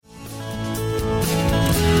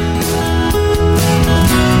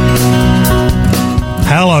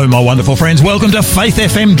Hello, my wonderful friends. Welcome to Faith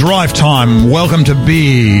FM Drive Time. Welcome to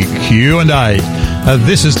Big Q&A.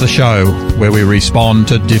 This is the show where we respond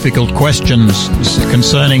to difficult questions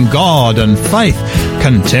concerning God and faith,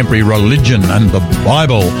 contemporary religion and the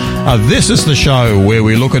Bible. This is the show where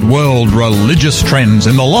we look at world religious trends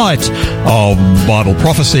in the light of Bible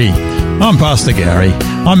prophecy. I'm Pastor Gary.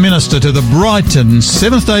 I'm minister to the Brighton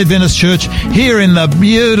Seventh-day Adventist Church here in the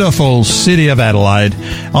beautiful city of Adelaide.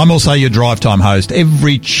 I'm also your Drive Time host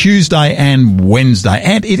every Tuesday and Wednesday,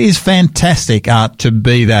 and it is fantastic to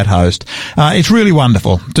be that host. It's really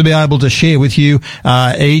wonderful to be able to share with you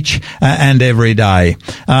each and every day.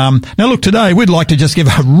 Now look, today we'd like to just give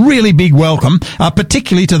a really big welcome,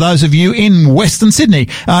 particularly to those of you in Western Sydney.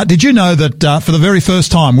 Did you know that for the very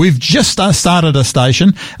first time we've just started a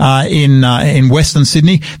station in Western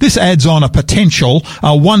Sydney? This adds on a potential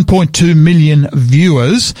 1.2 million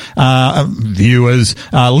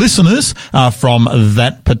listeners from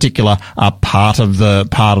that particular part of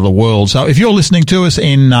the world. So if you're listening to us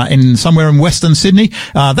in somewhere in Western Sydney,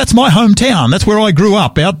 that's my hometown. That's where I grew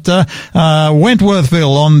up, out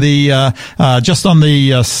Wentworthville on the just on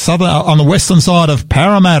the on the western side of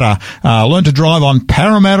Parramatta. Learned to drive on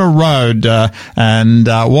Parramatta Road, and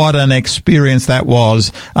what an experience that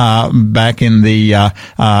was back in the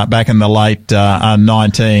late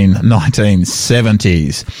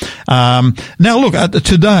 1970s. Now look,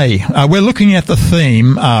 today we're looking at the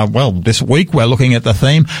theme, this week we're looking at the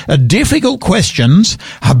theme, difficult questions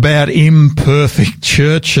about imperfect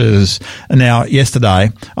churches. Now, yesterday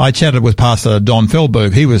I chatted with Pastor Don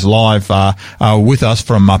Feldberg. He was live with us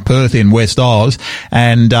from Perth in West Oz,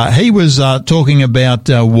 and he was talking about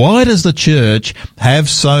why does the church have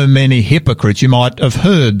so many hypocrites? You might have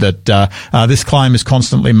heard that this claim is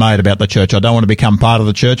constantly made about the church. I don't want to become part of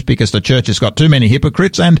the church because the church has got too many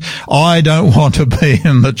hypocrites, and I don't want to be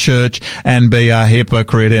in the church and be a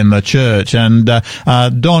hypocrite in the church. And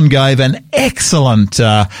Don gave an excellent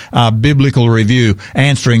biblical review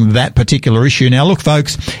answering that particular issue. Now look,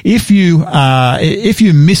 folks, if you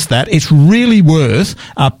missed that, it's really worth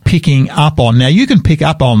picking up on. Now you can pick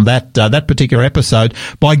up on that particular episode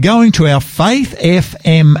by going to our Faith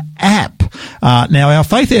FM app. Now, our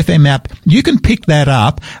Faith FM app, you can pick that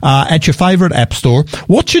up at your favourite app store.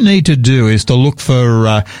 What you need to do is to look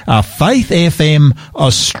for Faith FM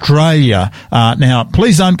Australia. Now,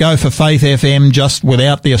 please don't go for Faith FM just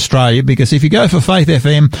without the Australia, because if you go for Faith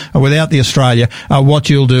FM without the Australia, what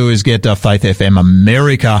you'll do is get Faith FM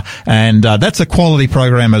America, and that's a quality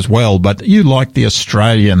program as well, but you like the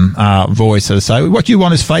Australian voices. So what you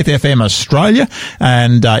want is Faith FM Australia,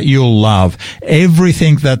 and you'll love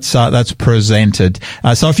everything that's presented.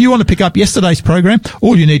 So if you want to pick up yesterday's program,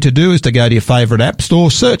 all you need to do is to go to your favourite app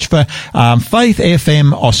store, search for Faith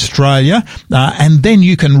FM Australia, and then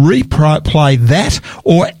you can replay that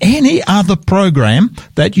or any other program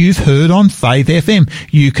that you've heard on Faith FM.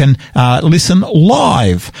 You can listen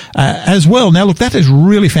live as well. Now look, that is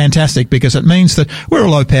really fantastic because it means that we're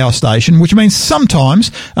a low power station, which means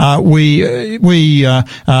sometimes we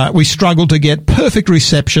struggle to get perfect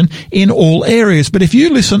reception in all areas. But if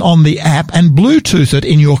you listen on the app and Bluetooth it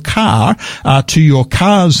in your car to your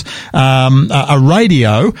car's a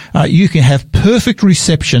radio, you can have perfect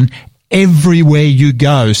reception everywhere you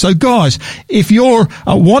go. So guys, if you're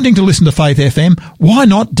wanting to listen to Faith FM, why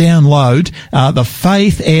not download the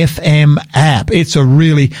Faith FM app? It's a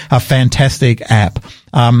really fantastic app.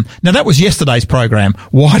 Now that was yesterday's program.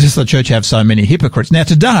 Why does the church have so many hypocrites? Now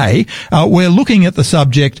today, we're looking at the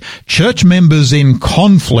subject, church members in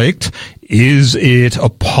conflict. Is it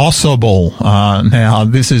possible? Now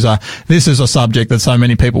this is a subject that so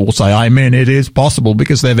many people will say, amen, it is possible,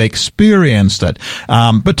 because they've experienced it.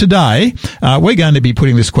 But today, we're going to be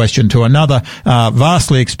putting this question to another,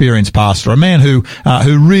 vastly experienced pastor, a man who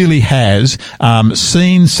really has,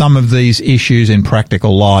 seen some of these issues in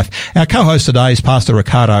practical life. Our co-host today is Pastor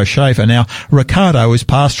Ricardo Schaefer. Now, Ricardo is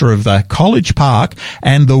pastor of the College Park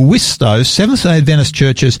and the Wistow Seventh-day Adventist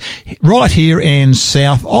churches right here in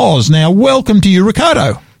South Oz. Now, welcome to you,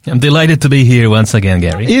 Ricardo. I'm delighted to be here once again,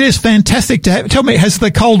 Gary. It is fantastic to have. Tell me, has the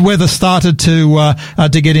cold weather started to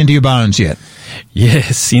get into your bones yet?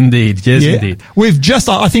 Yes, indeed. Yes, indeed.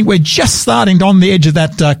 I think we're just starting on the edge of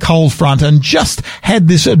that cold front and just had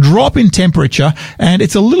this drop in temperature, and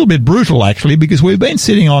it's a little bit brutal actually, because we've been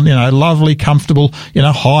sitting on, lovely, comfortable,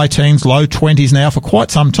 high teens, low 20s now for quite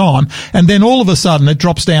some time, and then all of a sudden it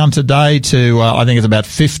drops down today to, I think it's about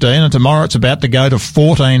 15, and tomorrow it's about to go to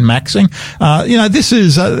 14 maxing.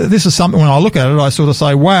 This is something, when I look at it, I sort of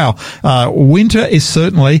say, wow, winter is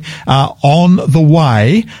certainly on the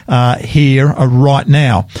way here right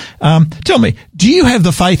now. Tell me, do you have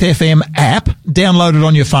the Faith FM app downloaded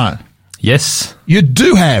on your phone? Yes, You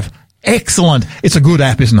do have. Excellent. It's a good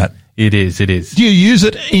app, isn't it? it is. It is. Do you use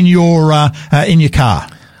it in your car?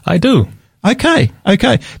 I do. Okay.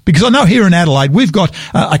 Because I know here in Adelaide we've got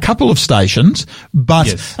a couple of stations, but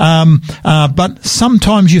Yes. but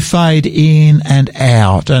sometimes you fade in and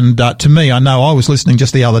out. And to me, I know I was listening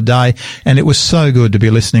just the other day, and it was so good to be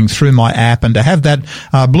listening through my app and to have that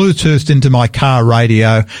Bluetoothed into my car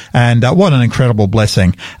radio. And what an incredible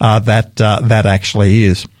blessing that actually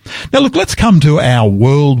is. Now, look, let's come to our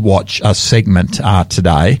World Watch segment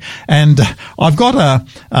today, and I've got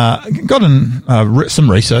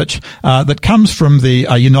some research that comes from the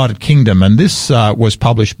United Kingdom, and this was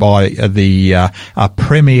published by the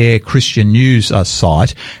Premier Christian News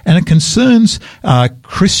site, and it concerns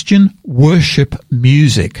Christian worship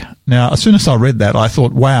music. Now, as soon as I read that, I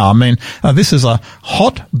thought, wow, I mean, this is a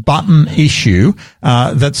hot button issue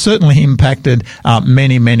that certainly impacted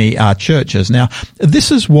many churches. Now, this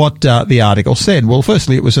is what the article said. Well,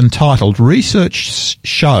 firstly, it was entitled, "Research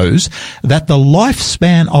shows that the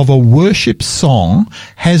lifespan of a worship song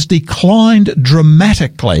has declined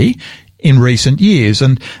dramatically in recent years."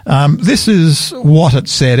 And this is what it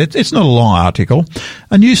said. It's not a long article.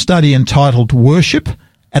 A new study entitled "Worship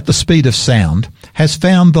at the Speed of Sound" has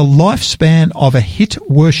found the lifespan of a hit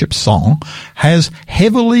worship song has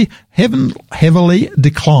heavily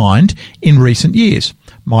declined in recent years.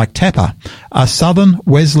 Mike Tapper, a Southern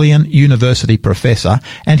Wesleyan University professor,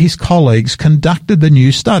 and his colleagues conducted the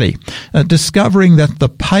new study, discovering that the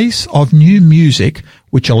pace of new music,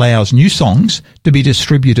 which allows new songs to be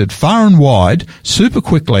distributed far and wide super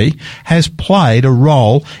quickly, has played a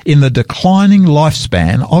role in the declining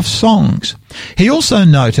lifespan of songs. He also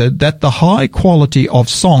noted that the high quality of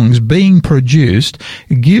songs being produced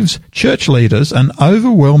gives church leaders an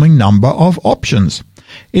overwhelming number of options.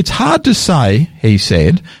 It's hard to say, he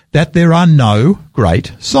said, that there are no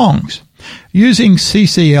great songs. Using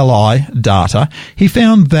CCLI data, he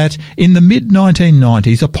found that in the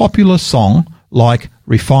mid-1990s, a popular song like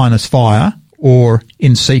 "Refiner's Fire" or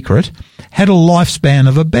 "In Secret" had a lifespan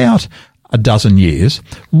of about a dozen years,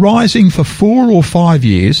 rising for 4 or 5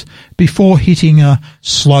 years before hitting a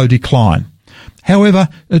slow decline. However,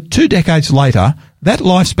 2 decades later, that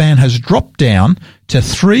lifespan has dropped down to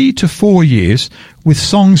 3 to 4 years, with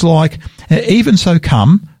songs like "Even So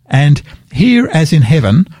Come" and "Here as in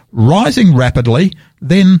Heaven" rising rapidly,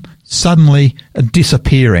 then suddenly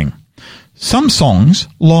disappearing. Some songs,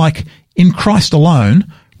 like "In Christ Alone,"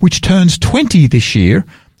 which turns 20 this year,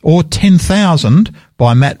 or 10,000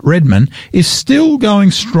 by Matt Redman, is still going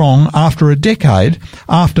strong after a decade,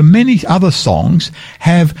 after many other songs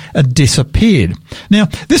have disappeared. Now,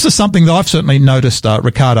 this is something that I've certainly noticed,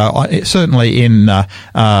 Ricardo, certainly in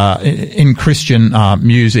Christian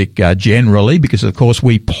music generally, because of course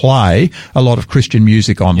we play a lot of Christian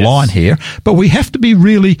music online here, but we have to be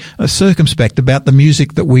really circumspect about the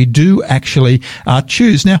music that we do actually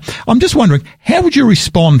choose. Now, I'm just wondering, how would you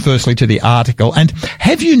respond firstly to the article, and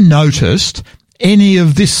have you noticed any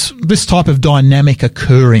of this type of dynamic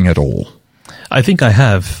occurring at all? I think I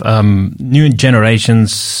have. New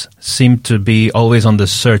generations seem to be always on the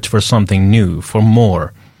search for something new, for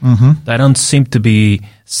more. Mm-hmm. They don't seem to be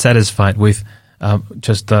satisfied with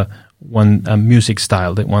just one music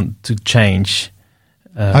style. They want to change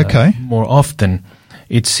more often.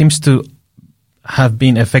 It seems to have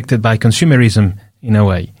been affected by consumerism in a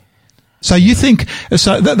way. So you think,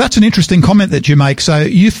 that's an interesting comment that you make. So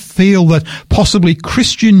you feel that possibly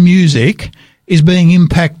Christian music is being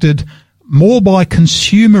impacted more by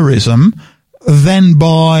consumerism than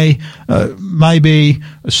by maybe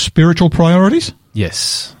spiritual priorities?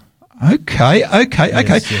 Yes. Okay.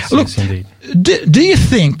 Yes, Look, yes, indeed. Do you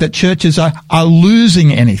think that churches are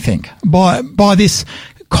losing anything by this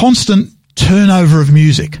constant turnover of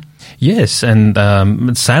music? Yes,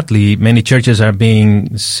 and sadly, many churches are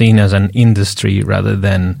being seen as an industry rather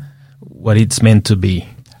than what it's meant to be.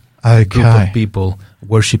 Okay. A group of people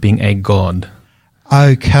worshipping a God.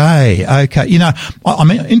 Okay. You know, I'm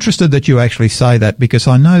interested that you actually say that, because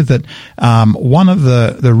I know that one of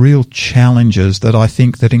the real challenges that I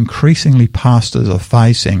think that increasingly pastors are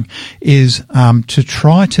facing is to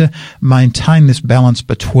try to maintain this balance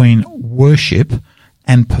between worship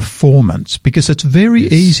and performance, because it's very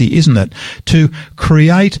easy, isn't it, to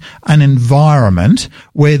create an environment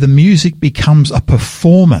where the music becomes a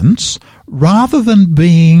performance rather than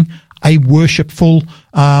being a worshipful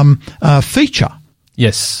feature.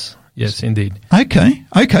 Yes, indeed. Okay.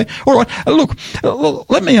 All right. Look,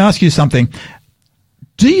 let me ask you something.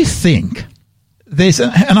 Do you think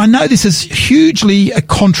and I know this is hugely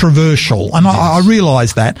controversial, and I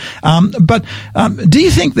realise that. But do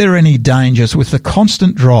you think there are any dangers with the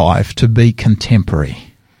constant drive to be contemporary?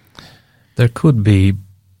 There could be,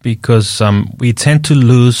 because we tend to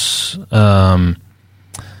lose the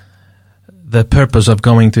purpose of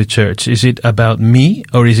going to church. Is it about me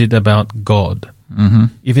or is it about God? Mm-hmm.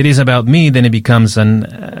 If it is about me, then it becomes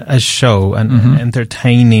a show, an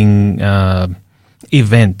entertaining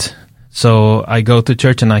event. So I go to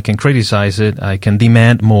church and I can criticize it. I can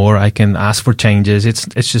demand more. I can ask for changes. It's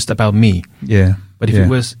just about me. Yeah. But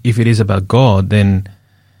if it is about God, then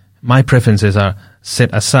my preferences are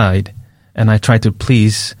set aside, and I try to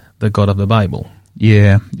please the God of the Bible.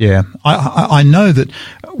 Yeah. I know that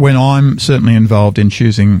when I'm certainly involved in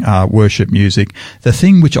choosing worship music, the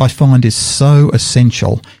thing which I find is so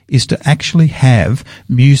essential is to actually have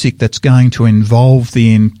music that's going to involve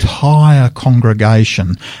the entire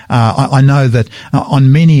congregation. I know that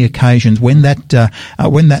on many occasions when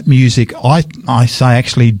that music, I say,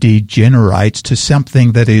 actually degenerates to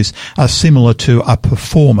something that is similar to a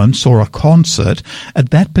performance or a concert, at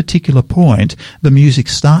that particular point, the music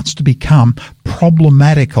starts to become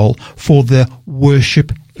problematical for the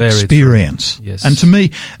worship experience. Yes. And to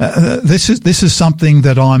me, this is something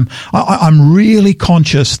that I'm really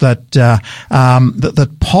conscious that that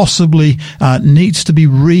possibly needs to be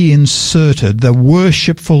reinserted, the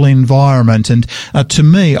worshipful environment. And to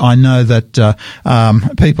me, I know that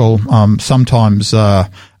people sometimes say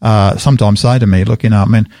to me, look,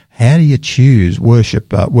 man, how do you choose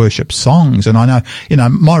worship songs? And I know,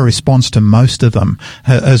 my response to most of them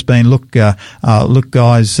has been, look,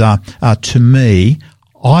 guys, to me,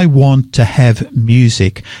 I want to have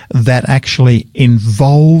music that actually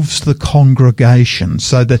involves the congregation,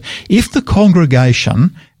 so that if the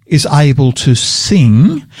congregation is able to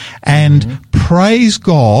sing and praise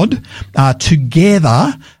God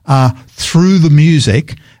together through the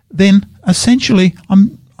music, then essentially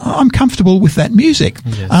I'm comfortable with that music.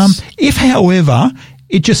 Yes. If, however,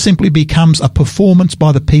 it just simply becomes a performance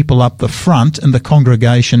by the people up the front and the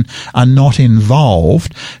congregation are not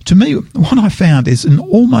involved, to me, what I found is in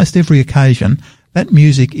almost every occasion, that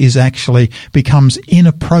music is actually becomes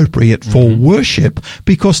inappropriate for worship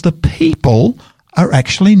because the people are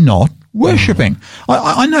actually not worshipping.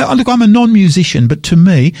 I know, look, I'm a non-musician, but to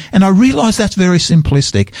me, and I realise that's very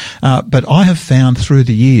simplistic, but I have found through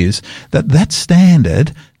the years that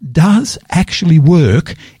standard does actually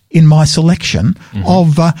work in my selection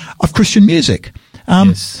of Christian music.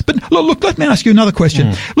 Yes. But look, let me ask you another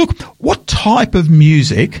question. Look, what type of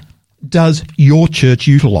music does your church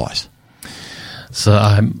utilise? So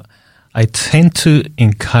I tend to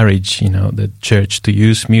encourage, the church to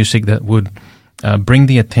use music that would bring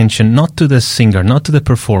the attention not to the singer, not to the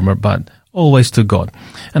performer, but always to God.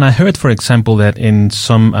 And I heard, for example, that in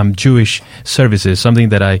some Jewish services, something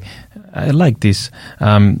that I like this,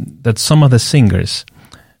 that some of the singers,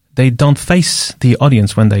 they don't face the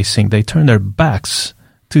audience when they sing. They turn their backs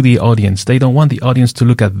to the audience. They don't want the audience to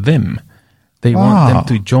look at them. They want them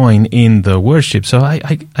to join in the worship. So I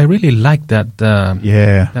really like that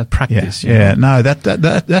that practice. Yeah. No,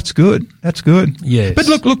 that's good. That's good. Yes. But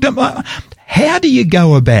look, how do you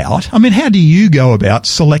go about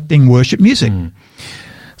selecting worship music?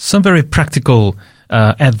 Some very practical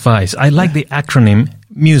advice. I like the acronym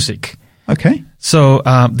MUSIC. Okay. So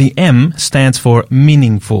the M stands for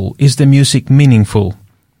meaningful. Is the music meaningful?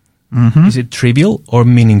 Is it trivial or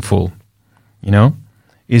meaningful?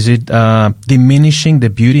 Is it diminishing the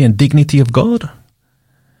beauty and dignity of God?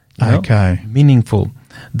 Okay. Meaningful.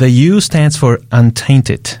 The U stands for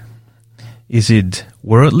untainted. Is it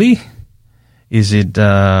worldly? Is it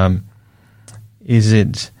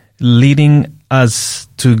leading us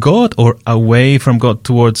to God or away from God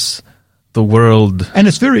towards the world? And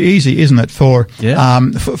it's very easy, isn't it, for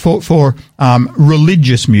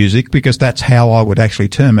religious music, because that's how I would actually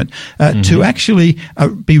term it, to actually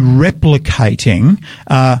be replicating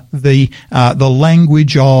the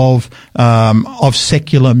language of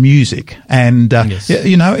secular music. And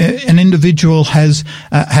an individual has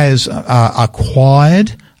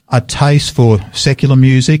acquired a taste for secular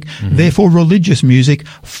music, therefore religious music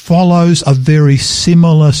follows a very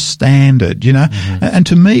similar standard, And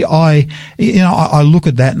to me, I look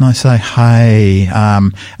at that and I say, hey,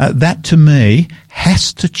 that to me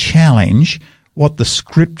has to challenge what the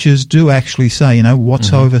scriptures do actually say,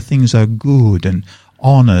 whatsoever things are good and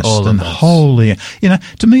honest and holy.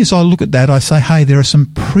 To me, as I look at that, I say, hey, there are some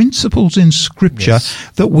principles in Scripture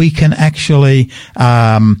that we can actually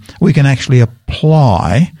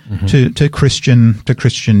apply to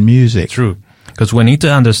Christian music. True. Because we need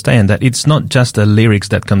to understand that it's not just the lyrics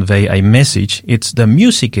that convey a message, it's the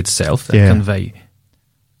music itself that convey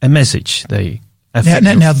a message. They affect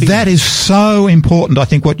Now that is so important. I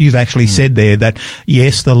think what you've actually said there, that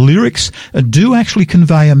yes, the lyrics do actually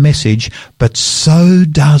convey a message, but so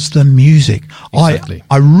does the music. Exactly.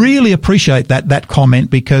 I really appreciate that comment,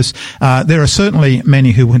 because there are certainly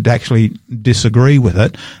many who would actually disagree with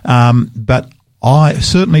it, but I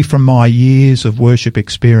certainly, from my years of worship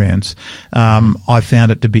experience, I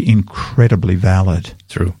found it to be incredibly valid.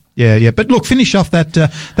 True. Yeah. But look, finish off that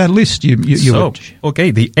list. Okay,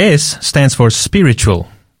 the S stands for spiritual.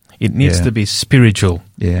 It needs to be spiritual.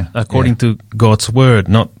 Yeah. According to God's word,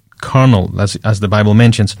 not carnal, as the Bible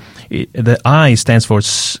mentions. The I stands for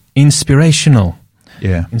inspirational.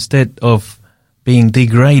 Yeah. Instead of being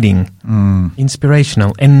degrading,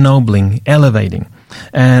 inspirational, ennobling, elevating.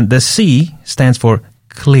 And the C stands for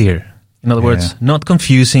clear. In other words, not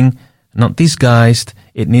confusing, not disguised.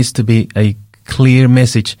 It needs to be a clear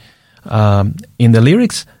message in the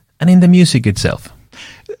lyrics and in the music itself.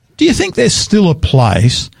 Do you think there's still a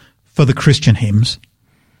place for the Christian hymns?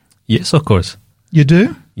 Yes, of course. You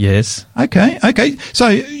do? Yes. Okay. So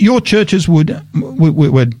your churches would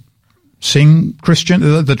sing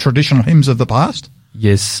the traditional hymns of the past?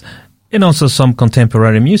 Yes. And also some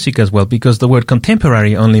contemporary music as well, because the word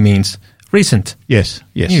contemporary only means recent. Yes.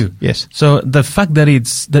 New. Yes. So the fact that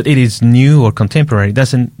it is new or contemporary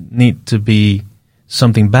doesn't need to be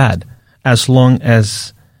something bad, as long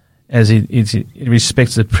as it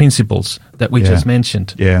respects the principles that we just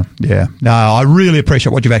mentioned. Yeah. No, I really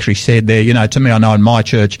appreciate what you've actually said there. To me, I know in my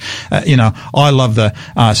church, I love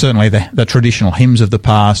certainly the traditional hymns of the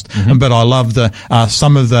past, but I love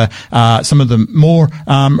some of the more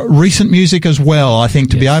recent music as well. I think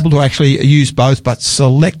to be able to actually use both, but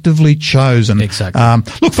selectively chosen. Exactly.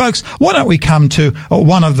 Look, folks, why don't we come to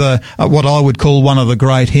one of the what I would call one of the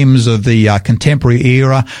great hymns of the contemporary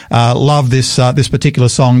era. Love this particular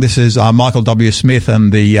song. This is Michael W. Smith,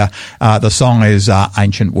 and the song is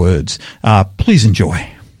Ancient Words. Please enjoy.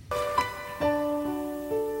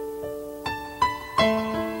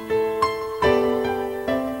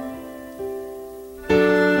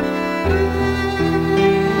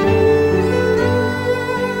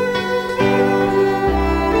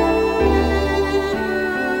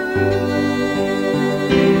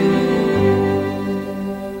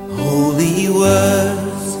 Holy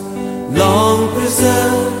words, long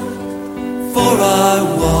preserved for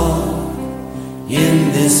our walk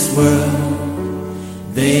in this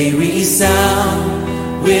world, they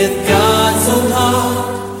resound with God's own heart.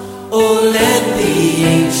 Oh, let the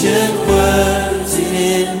ancient words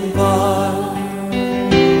impart,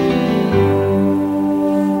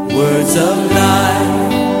 words of life,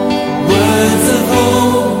 words of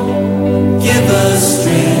hope. Give us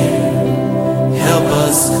strength, help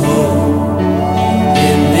us cope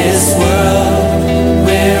in this world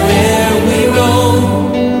where'er we roam.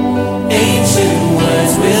 Ancient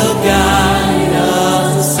words will guide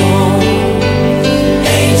us home.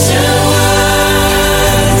 Ancient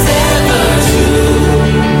words, ever true,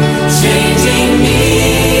 changing me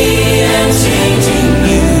and changing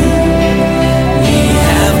you. We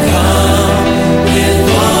have come with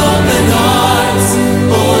open hearts.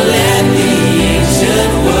 Oh, let the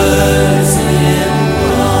ancient words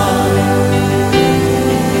impart.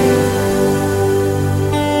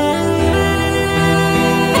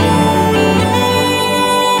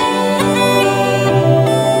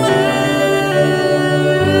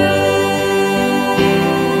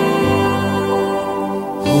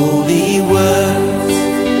 Holy words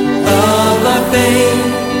of our faith,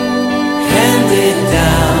 handed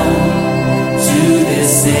down to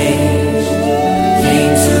this age,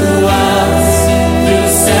 came to us through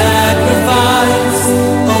sacrifice.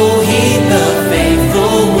 Oh, heed the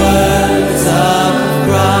faithful words of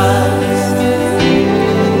Christ.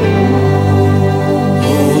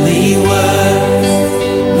 Holy words,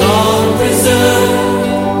 long preserved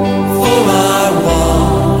for our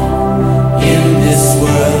walk in this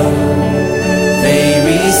world, they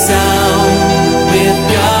resound with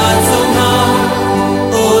God's own heart.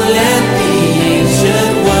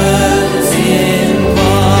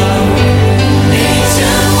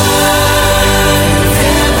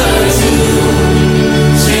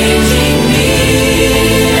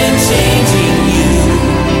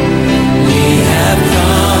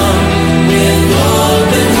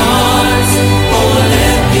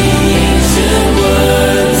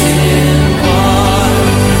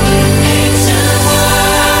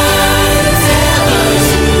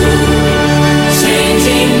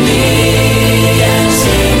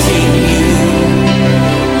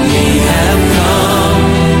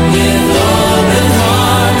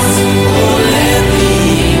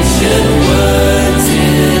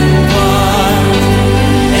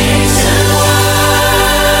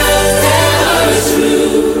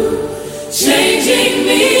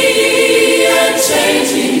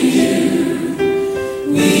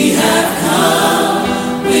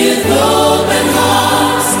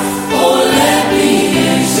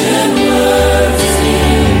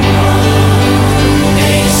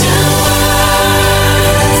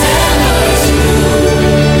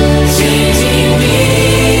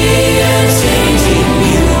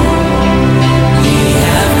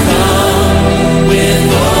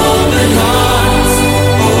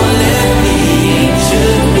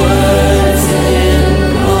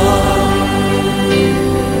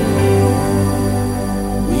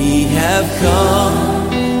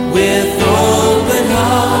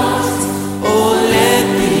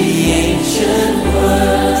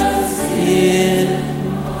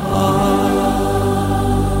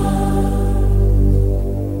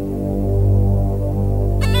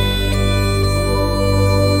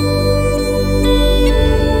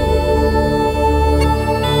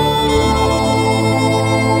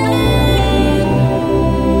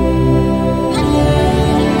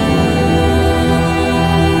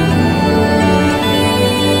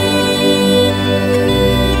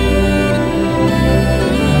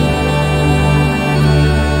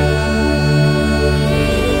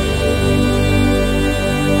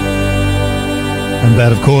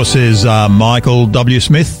 That, of course, is Michael W.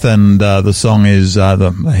 Smith, and the song is,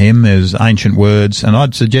 the hymn is Ancient Words, and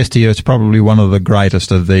I'd suggest to you it's probably one of the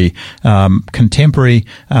greatest of the contemporary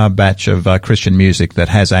batch of Christian music that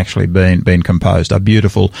has actually been composed. A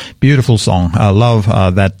beautiful, beautiful song. I love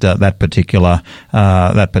that particular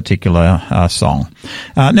song.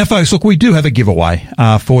 Now, folks, look, we do have a giveaway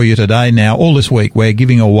for you today. Now, all this week we're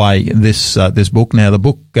giving away this book. Now, the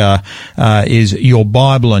book is Your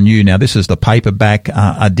Bible and You. Now, this is the paperback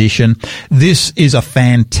edition. This is a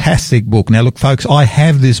fantastic book. Now, look, folks, I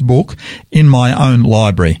have this book in my own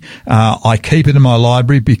library. I keep it in my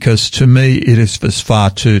library because, to me, it is far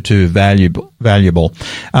too valuable.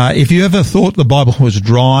 If you ever thought the Bible was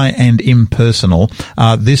dry and impersonal,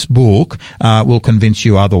 this book will convince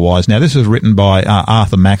you otherwise. Now, this is written by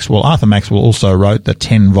Arthur Maxwell. Arthur Maxwell also wrote the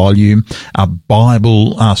 10-volume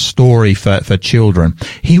Bible story for children.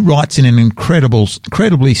 He writes in an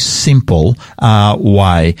incredibly simple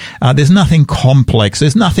way. There's nothing complex.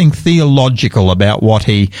 There's nothing theological about what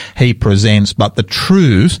he presents, but the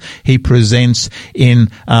truth he presents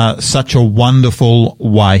in such a wonderful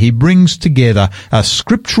way. He brings together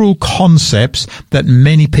scriptural concepts that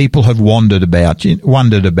many people have wondered about.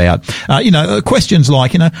 Questions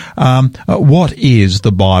like, what is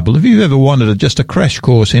the Bible? If you've ever wanted just a crash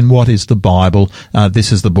course in what is the Bible,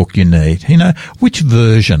 this is the book you need. Which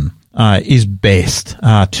version is best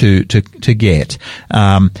to get?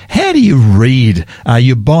 How do you read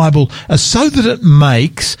your Bible so that it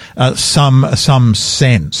makes some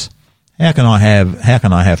sense? How can I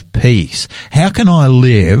have peace? How can I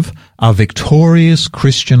live a victorious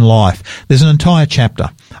Christian life? There's an entire chapter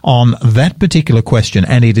on that particular question,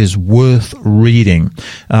 and it is worth reading.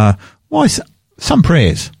 Why some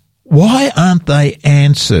prayers? Why aren't they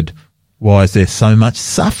answered? Why is there so much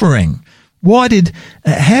suffering? How did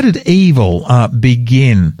evil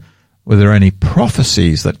begin? Were there any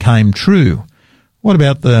prophecies that came true? What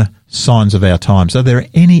about the signs of our times? Are there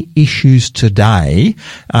any issues today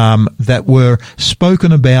that were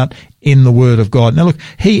spoken about in the Word of God? Now, look,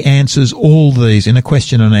 he answers all these in a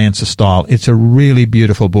question and answer style. It's a really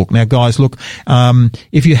beautiful book. Now, guys, look,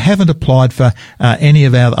 if you haven't applied for any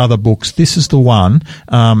of our other books, this is the one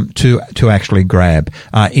to actually grab.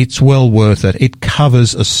 It's well worth it. It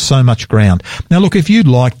covers so much ground. Now, look, if you'd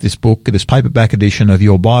like this book, this paperback edition of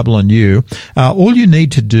Your Bible and You, all you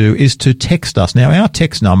need to do is to text us. Now, our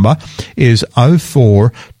text number is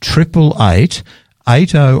 0488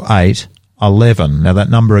 808 11. Now, that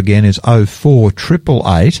number again is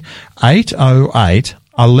 0488 808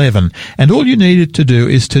 11. And all you needed to do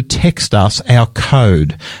is to text us our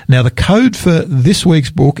code. Now, the code for this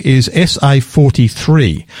week's book is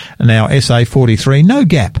SA43. Now, SA43, no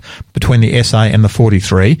gap between the SA and the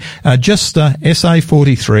 43. Just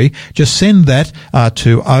SA43. Just send that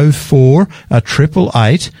to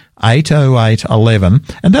 0488 80811,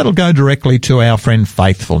 and that'll go directly to our friend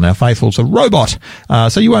Faithful. Now, Faithful's a robot,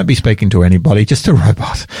 so you won't be speaking to anybody, just a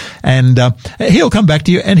robot. And he'll come back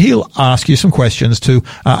to you and he'll ask you some questions to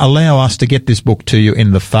allow us to get this book to you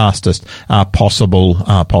in the fastest possible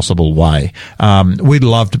way. We'd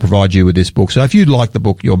love to provide you with this book. So if you'd like the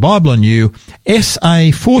book, Your Bible and You,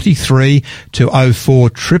 SA43 to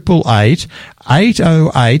 0488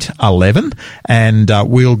 80811, and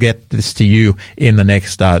we'll get this to you in the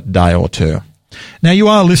next day or two. Now, you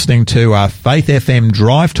are listening to Faith FM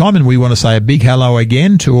Drive Time, and we want to say a big hello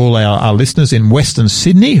again to all our listeners in Western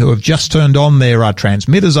Sydney who have just turned on their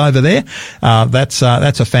transmitters over there. That's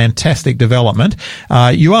a fantastic development.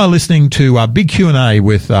 You are listening to a big Q&A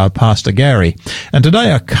with Pastor Gary, and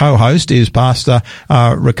today our co-host is Pastor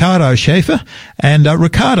Ricardo Schaefer, and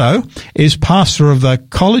Ricardo is pastor of the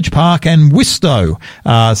College Park and Wistow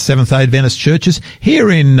Seventh-day Adventist churches here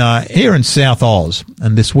in South Oz.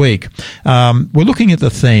 And this week we're looking at the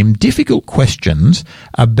theme, difficult questions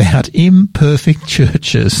about imperfect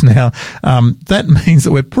churches. Now, that means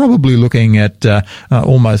that we're probably looking at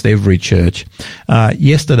almost every church.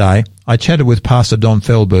 Yesterday, I chatted with Pastor Don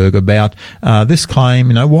Felberg about this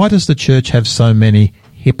claim, why does the church have so many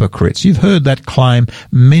hypocrites? You've heard that claim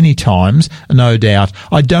many times, no doubt.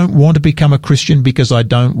 I don't want to become a Christian because I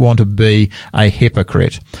don't want to be a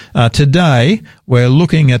hypocrite. Today, we're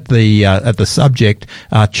looking at the subject,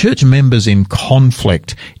 church members in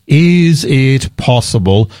conflict. Is it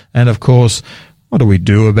possible? And of course, what do we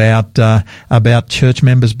do about church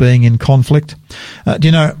members being in conflict? Do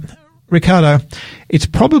you know, Ricardo, it's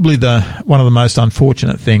probably one of the most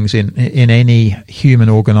unfortunate things in any human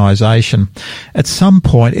organisation. At some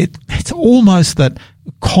point, it's almost that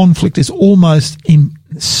conflict is almost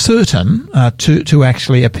certain to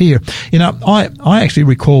actually appear. You know, I actually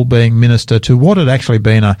recall being minister to what had actually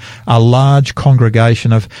been a large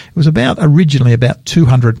congregation of, it was originally about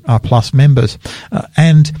 200 plus members.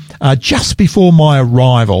 And just before my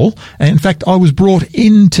arrival, in fact, I was brought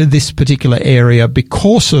into this particular area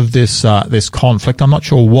because of this conflict. I'm not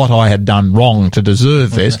sure what I had done wrong to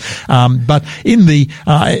deserve this. But in the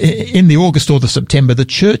August or the September, the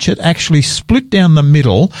church had actually split down the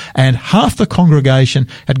middle, and half the congregation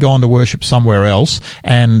had gone to worship somewhere else,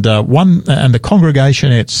 and the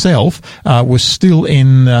congregation itself was still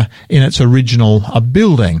in its original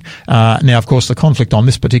building. Now, of course, the conflict on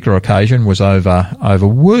this particular occasion was over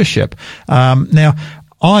worship. Now,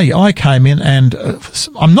 I came in, and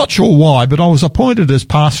I'm not sure why, but I was appointed as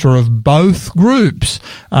pastor of both groups.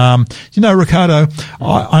 You know, Ricardo,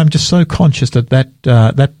 I'm just so conscious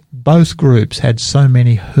that both groups had so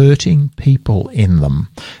many hurting people in them.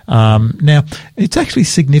 Now, it's actually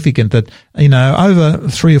significant that, you know, over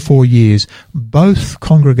 3 or 4 years, both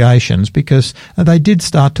congregations, because they did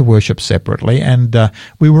start to worship separately, and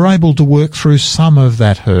we were able to work through some of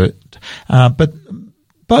that hurt, but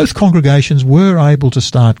both congregations were able to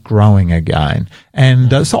start growing again.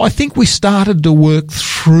 And so I think we started to work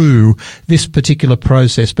through this particular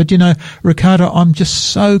process. But, you know, Ricardo, I'm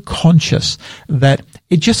just so conscious that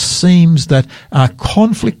it just seems that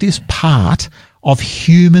conflict is part of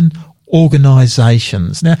human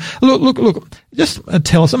organisations. Now, look, just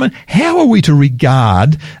tell us, I mean, how are we to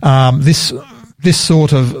regard this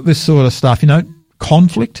sort of stuff, you know,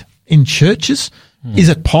 conflict in churches? Is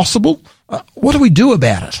it possible? What do we do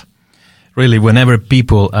about it? Really, whenever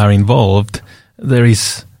people are involved, there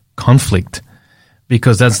is conflict,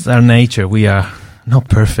 because that's our nature. We are not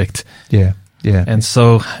perfect. Yeah. And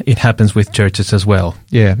so it happens with churches as well.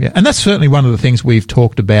 Yeah. And that's certainly one of the things we've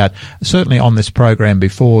talked about, certainly on this program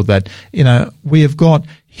before, that, you know, we have got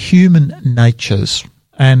human natures.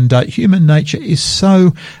 And human nature is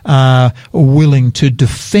so willing to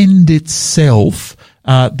defend itself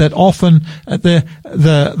that often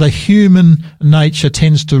the human nature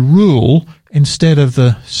tends to rule instead of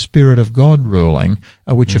the Spirit of God ruling,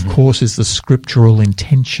 which of course is the scriptural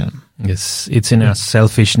intention. Yes, it's in our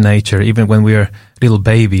selfish nature. Even when we are little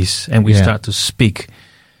babies and we start to speak,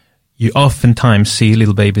 you oftentimes see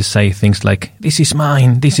little babies say things like, "This is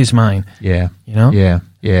mine, this is mine." Yeah. You know? Yeah.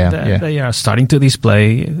 They are starting to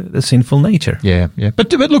display the sinful nature. Yeah.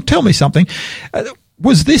 But look, tell me something.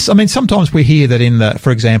 Was this, I mean, sometimes we hear that in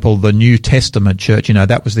for example, the New Testament church, you know,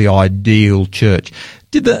 that was the ideal church.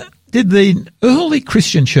 Did the early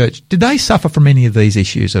Christian church, did they suffer from any of these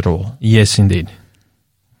issues at all? Yes, indeed.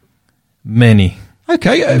 Many.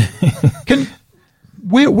 Okay.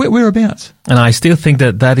 Whereabouts? And I still think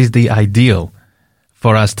that is the ideal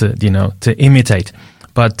for us to imitate.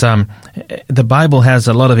 But the Bible has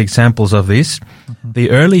a lot of examples of this. Mm-hmm. The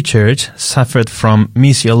early church suffered from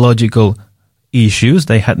missiological issues.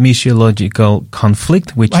 They had missiological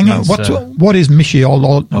conflict, which means... what is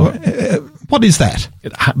missiological? What is that?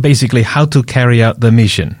 Basically, how to carry out the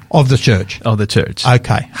mission of the church.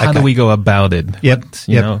 Okay. How do we go about it? Yep.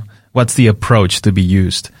 What's the approach to be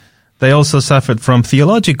used? They also suffered from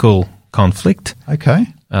theological conflict. Okay.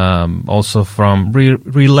 Also from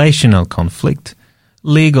relational conflict,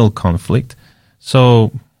 legal conflict.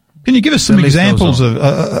 So, can you give us some examples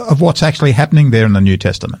of what's actually happening there in the New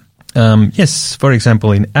Testament? Yes. For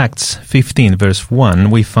example, in Acts 15, verse 1,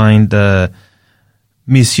 we find a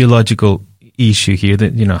missiological issue here,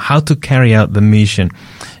 that, how to carry out the mission.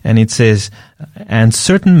 And it says, "And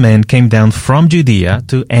certain men came down from Judea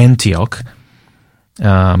to Antioch,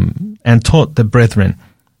 and taught the brethren,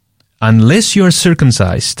 unless you are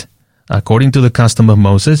circumcised according to the custom of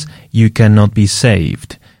Moses, you cannot be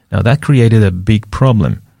saved." Now that created a big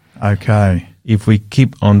problem. Okay. If we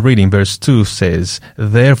keep on reading, verse 2 says,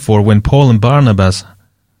 "Therefore, when Paul and Barnabas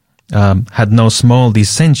had no small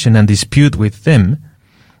dissension and dispute with them,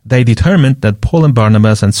 they determined that Paul and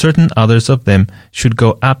Barnabas and certain others of them should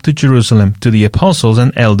go up to Jerusalem to the apostles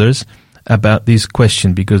and elders about this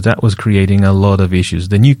question," because that was creating a lot of issues.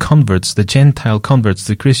 The new converts, the Gentile converts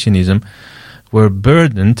to Christianism, were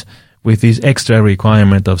burdened with this extra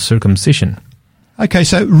requirement of circumcision. Okay,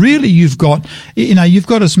 so really you've got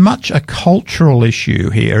as much a cultural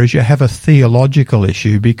issue here as you have a theological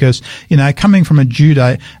issue, because, coming from a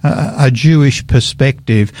Jewish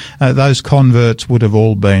perspective, those converts would have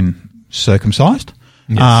all been circumcised.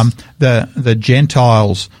 Yes. The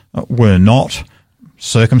Gentiles were not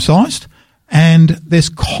circumcised, and there's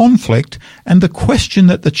conflict, and the question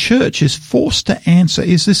that the church is forced to answer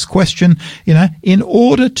is this question, in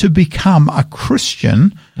order to become a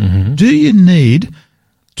Christian, do you need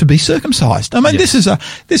to be circumcised. I mean, Yes.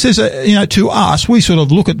 this is a, to us, we sort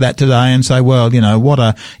of look at that today and say, well, what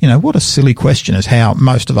a silly question is how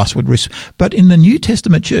most of us would but in the New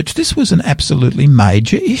Testament church, this was an absolutely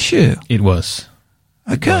major issue. It was.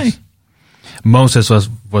 Okay. It was. Moses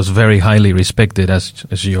was very highly respected,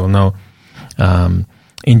 as you all know,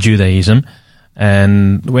 in Judaism.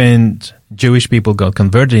 And when Jewish people got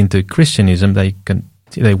converted into Christianism, they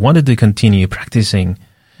wanted to continue practicing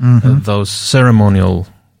those ceremonial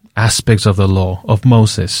aspects of the law of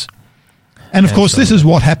Moses. And of course, this is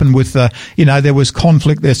what happened with, there was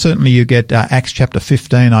conflict there. Certainly you get Acts chapter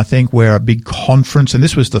 15, I think, where a big conference, and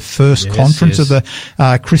this was the first conference of the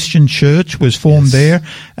Christian church was formed there.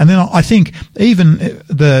 And then I think even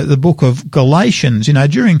the book of Galatians,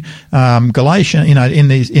 during Galatia,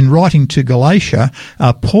 in writing to Galatia,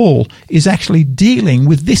 Paul is actually dealing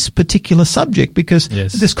with this particular subject because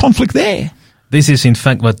there's conflict there. This is in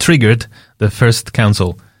fact what triggered the first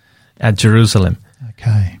council at Jerusalem.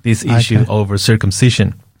 Okay. This issue over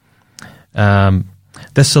circumcision. The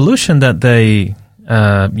solution that they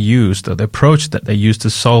used, or the approach that they used to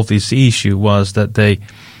solve this issue was that they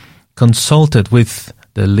consulted with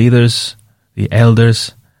the leaders, the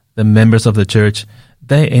elders, the members of the church.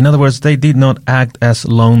 In other words, they did not act as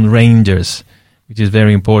lone rangers, which is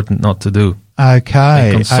very important not to do. Okay.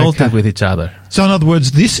 They consulted with each other. So in other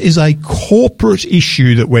words, this is a corporate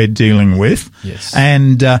issue that we're dealing with. Yes.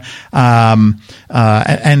 And to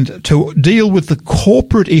deal with the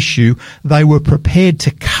corporate issue, they were prepared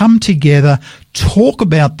to come together, talk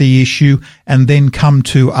about the issue, and then come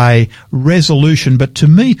to a resolution. But to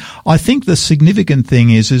me, I think the significant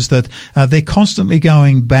thing is that they're constantly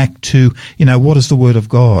going back to, what is the Word of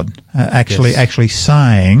God actually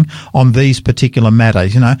saying on these particular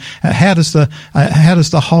matters? How does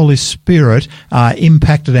the Holy Spirit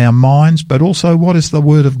impacted our minds, but also what is the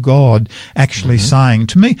Word of God actually saying?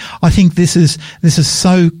 To me, I think this is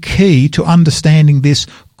so key to understanding this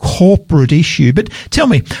corporate issue. But tell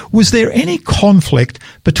me, was there any conflict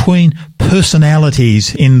between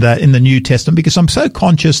personalities in the New Testament? Because I'm so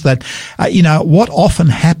conscious that what often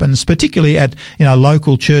happens, particularly at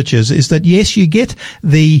local churches, is that yes, you get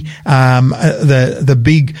the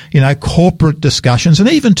big corporate discussions, and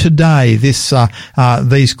even today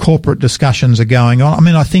these corporate discussions are going on. I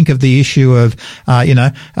mean, I think of the issue of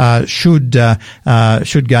should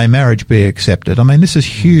gay marriage be accepted? I mean, this is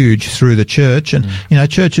huge through the church, and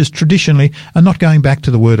churches traditionally are not going back to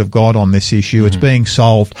the Word of God on this issue. It's being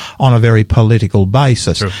solved on a very political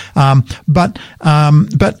basis. Sure. But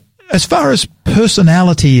as far as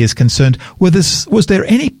personality is concerned, was there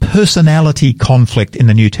any personality conflict in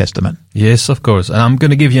the New Testament? Yes, of course. And I'm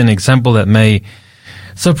going to give you an example that may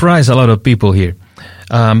surprise a lot of people here.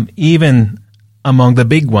 Even among the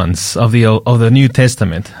big ones of the New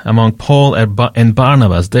Testament, among Paul and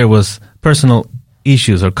Barnabas, there was personal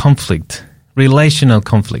issues or conflict. Relational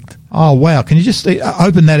conflict. Oh, wow. Can you just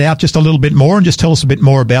open that out just a little bit more and just tell us a bit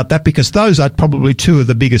more about that? Because those are probably two of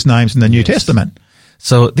the biggest names in the New Testament.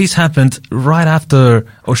 So this happened right after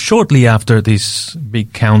or shortly after this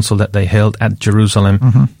big council that they held at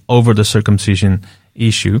Jerusalem over the circumcision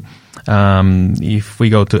issue. If we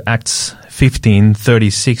go to Acts 15,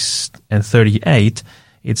 36 and 38,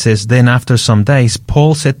 it says, "Then after some days,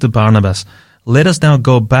 Paul said to Barnabas, 'Let us now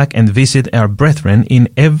go back and visit our brethren in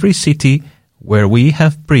every city where we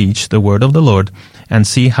have preached the word of the Lord and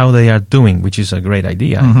see how they are doing,'" which is a great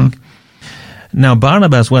idea, I think. Now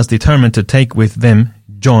Barnabas was determined to take with them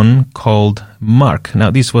John called Mark.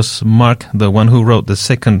 Now this was Mark, the one who wrote the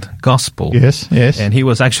second gospel. Yes. And he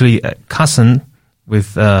was actually a cousin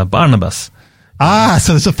with Barnabas.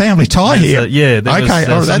 So there's a family tie here. Okay,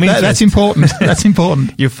 that's important. That's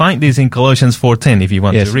important. You find this in Colossians 4:10 if you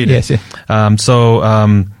want to read it. Yes.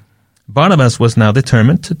 Barnabas was now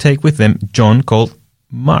determined to take with them John called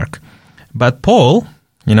Mark. But Paul,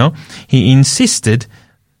 he insisted,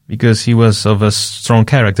 because he was of a strong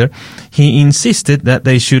character, he insisted that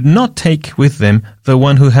they should not take with them the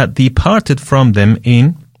one who had departed from them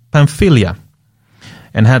in Pamphylia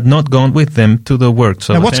and had not gone with them to the work.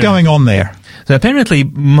 So now what's going on there? So apparently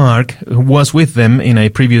Mark was with them in a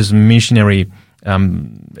previous missionary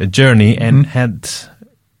journey and had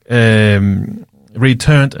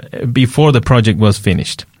returned before the project was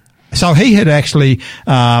finished. So he had actually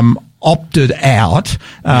opted out,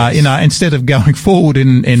 instead of going forward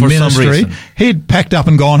in ministry. He'd packed up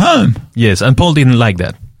and gone home. Yes, and Paul didn't like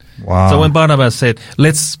that. Wow. So when Barnabas said,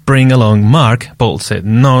 "Let's bring along Mark," Paul said,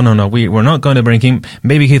 No, we're not going to bring him.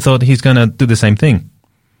 Maybe he thought he's going to do the same thing.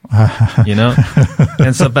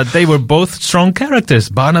 But they were both strong characters,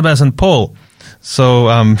 Barnabas and Paul.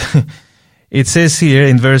 So, it says here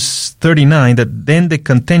in verse 39 that then the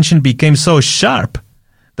contention became so sharp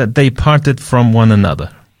that they parted from one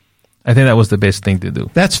another. I think that was the best thing to do.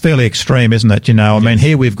 That's fairly extreme, isn't it? I mean,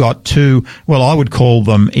 here we've got two, well, I would call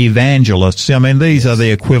them evangelists. I mean, these are the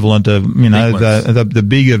equivalent of, the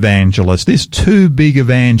big evangelists. There's two big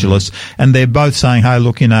evangelists, and they're both saying, hey,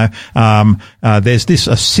 look, there's this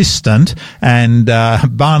assistant, and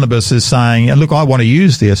Barnabas is saying, look, I want to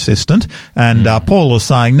use the assistant, and Paul is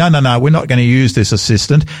saying, no, we're not going to use this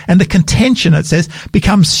assistant. And the contention, it says,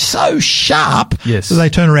 becomes so sharp that they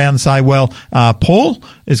turn around and say, well, Paul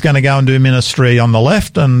is going to go and do ministry on the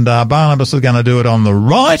left, and Barnabas is going to do it on the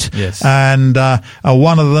right. Yes. And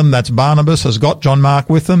one of them, that's Barnabas, has got John Mark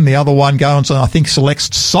with them. The other one goes and I think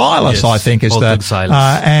selects Silas. I think is that,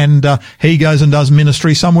 and he goes and does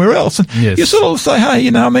ministry somewhere else. And you sort of say, hey,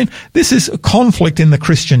 this is a conflict in the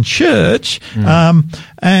Christian church.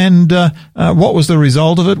 And what was the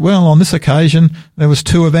result of it? Well, on this occasion, there was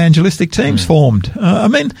two evangelistic teams formed.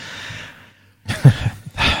 Hey,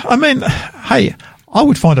 I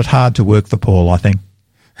would find it hard to work for Paul, I think.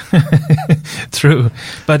 True.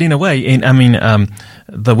 But in a way,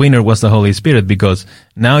 the winner was the Holy Spirit, because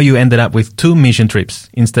now you ended up with 2 mission trips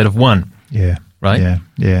instead of 1. Yeah. Right?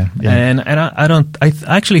 Yeah. And I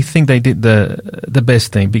actually think they did the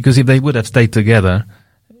best thing, because if they would have stayed together,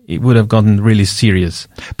 it would have gotten really serious.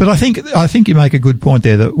 But I think you make a good point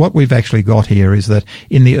there, that what we've actually got here is that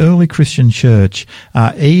in the early Christian church,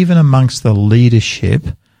 even amongst the leadership,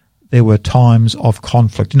 there were times of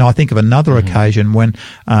conflict. I think of another occasion when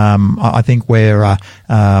I think where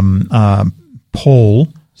Paul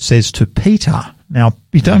says to Peter, now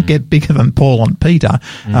you don't get bigger than Paul and Peter,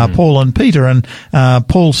 and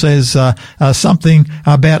Paul says something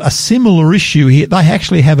about a similar issue here. They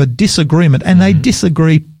actually have a disagreement, and they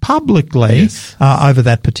disagree publicly over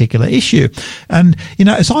that particular issue. And,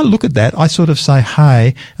 as I look at that, I sort of say,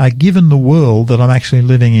 hey, given the world that I'm actually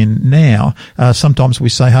living in now, sometimes we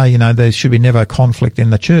say, hey, there should be never conflict in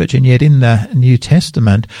the church. And yet in the New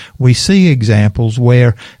Testament, we see examples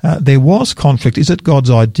where there was conflict. Is it God's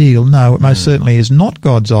ideal? No, it most certainly is not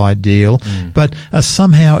God's ideal, but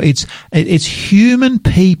somehow it's human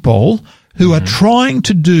people who are trying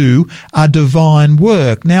to do a divine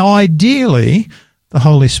work. Now, ideally, the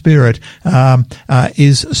Holy Spirit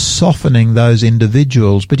is softening those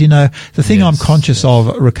individuals. But, the thing I'm conscious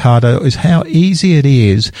of, Ricardo, is how easy it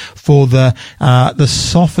is for the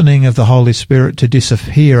softening of the Holy Spirit to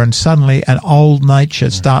disappear, and suddenly an old nature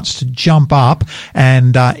starts to jump up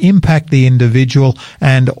and impact the individual,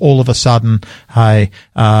 and all of a sudden, hey,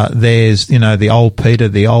 there's, the old Peter,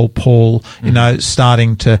 the old Paul,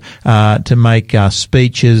 starting to make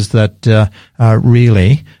speeches that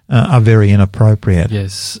really are very inappropriate.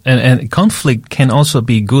 Yes, and conflict can also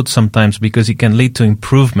be good sometimes, because it can lead to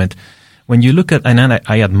improvement. When you look at, and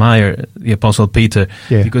I admire the Apostle Peter,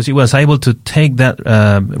 because he was able to take that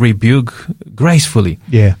rebuke gracefully.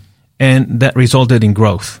 Yeah. And that resulted in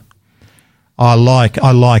growth. I like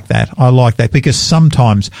that, because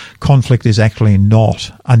sometimes conflict is actually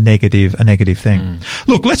not a negative thing.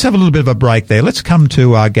 Look, let's have a little bit of a break there. Let's come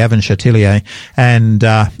to Gavin Chatilier, and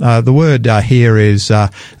the word here is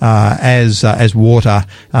as water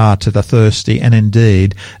to the thirsty, and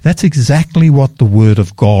indeed that's exactly what the Word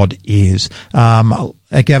of God is.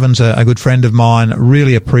 Gavin's a good friend of mine.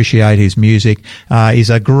 Really appreciate his music.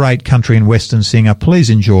 He's a great country and western singer.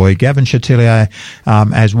 Please enjoy Gavin Chatilier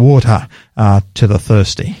as water to the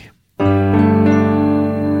thirsty.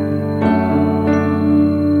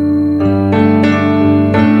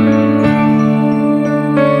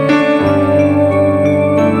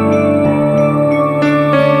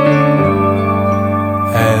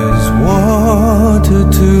 As water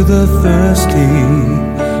to the thirsty,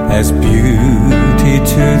 as beauty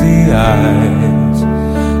to the eyes,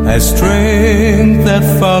 as strength that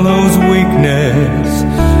follows weakness,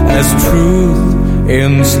 as truth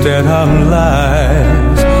instead of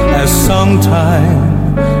lies, as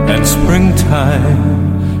summertime and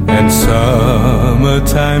springtime and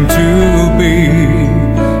summertime to be.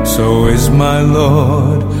 So is my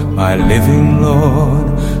Lord, my living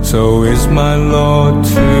Lord, so is my Lord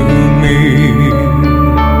to me.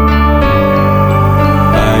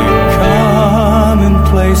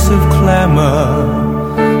 Place of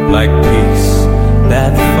clamor, like peace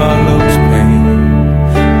that follows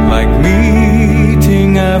pain, like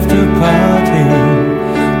meeting after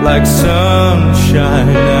parting, like sunshine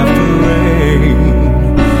after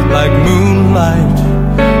rain, like moonlight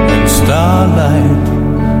and starlight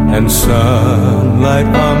and sunlight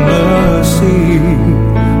on the sea.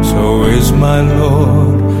 So is my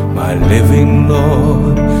Lord, my living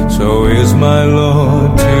Lord, so is my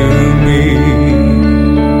Lord to me.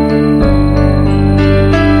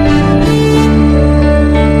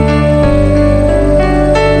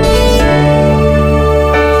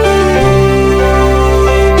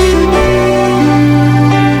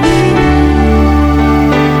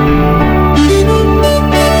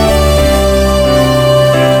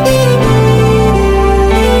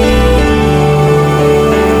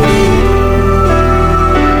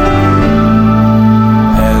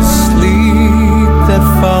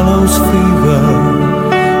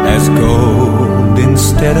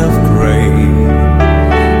 instead of gray,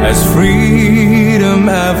 as freedom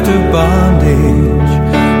after bondage,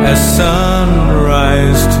 as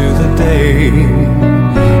sunrise to the day,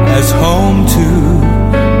 as home to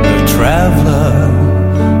the traveler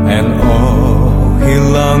and all he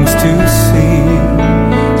longs to see.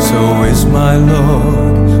 So is my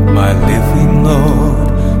Lord, my living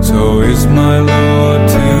Lord, so is my Lord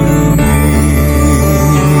to me.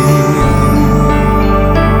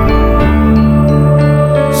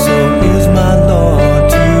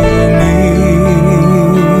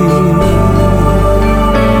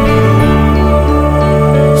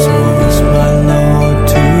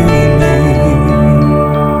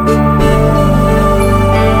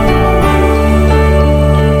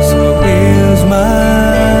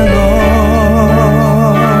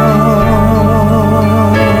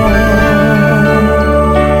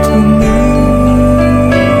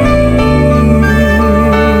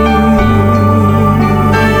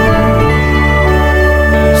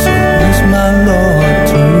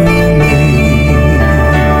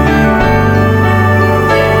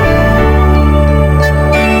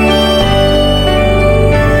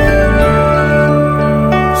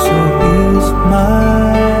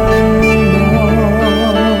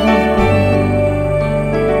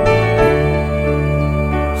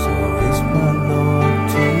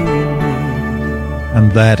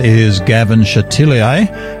 That is Gavin Chatilier,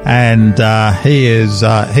 and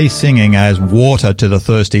he's singing as Water to the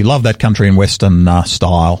Thirsty. Love that country and western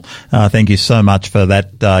style. Thank you so much for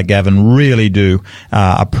that, Gavin. Really do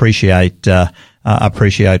appreciate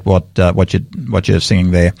what you're singing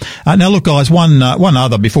there. Now look, guys, one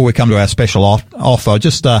other before we come to our special offer,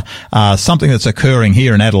 just something that's occurring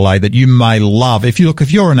here in Adelaide that you may love. If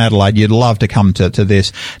you're in Adelaide, you'd love to come to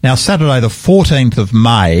this. Now, Saturday the 14th of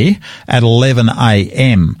May at 11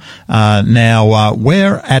 a.m. Now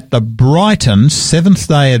we're at the Brighton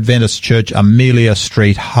Seventh-day Adventist Church, Amelia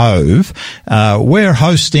Street, Hove. We're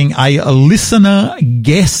hosting a listener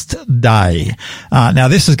guest day. Now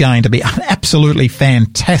this is going to be an absolutely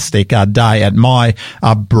fantastic day at my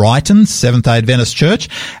Brighton Seventh-day Adventist Church,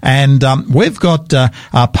 and we've got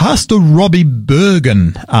Pastor Robbie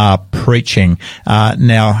Bergen preaching.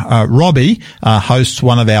 Now Robbie hosts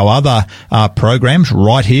one of our other programs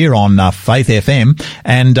right here on Faith FM,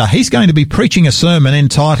 and he's going to be preaching a sermon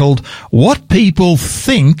entitled "What People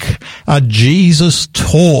Think Jesus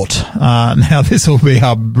Taught." Now this will be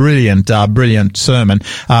a brilliant sermon.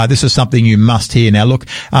 This is something you must hear. Now look,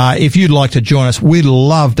 if you'd like to join us, we'd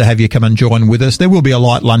love to have you come and join with us. There will be a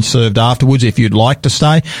light lunch served afterwards if you'd like to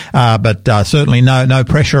stay, but certainly no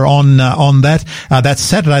pressure on that. That's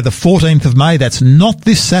Saturday the 14th of May. That's not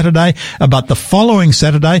this Saturday, but the following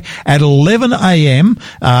Saturday at 11 a.m.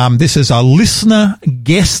 This is a listener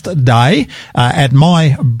guest day at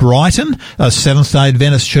my Brighton Seventh-day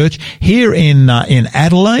Adventist Church here in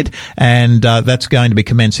Adelaide, and that's going to be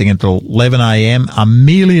commencing at 11 a.m.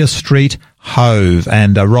 Amelia Street, Hove,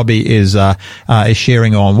 and Robbie is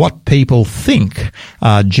sharing on what people think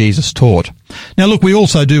Jesus taught. Now, look, we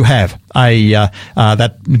also do have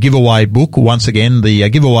that giveaway book. Once again, the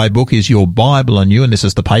giveaway book is Your Bible and You, and this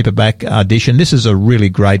is the paperback edition. This is a really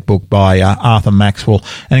great book by Arthur Maxwell,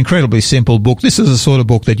 an incredibly simple book. This is the sort of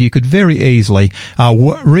book that you could very easily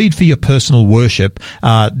read for your personal worship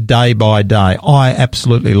day by day. I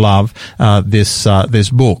absolutely love this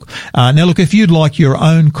book. Now, look, if you'd like your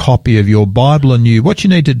own copy of Your Bible and You, what you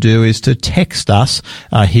need to do is to text us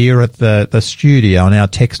here at the studio, and our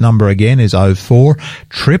text number again is 04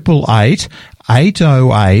 888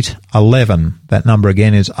 808 11. That number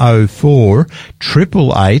again is 04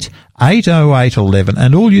 888 80811,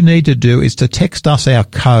 and all you need to do is to text us our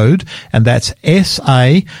code, and that's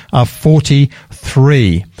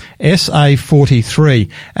SA43. SA43,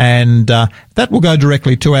 and that will go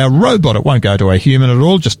directly to our robot. It won't go to a human at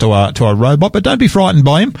all, just to a robot. But don't be frightened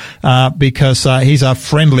by him, because he's a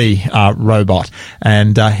friendly robot,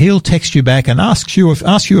 and he'll text you back and ask you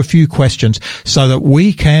a few questions so that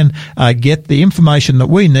we can get the information that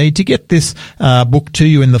we need to get this book to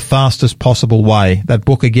you in the fastest possible way. That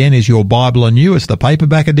book again is Your Bible and You. It's the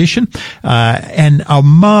paperback edition, and a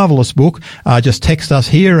marvelous book. Just text us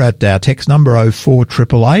here at our text number 04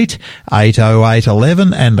 888 808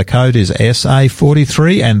 11, and the code is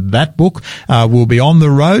SA43, and that book will be on the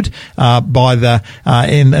road by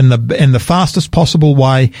in the fastest possible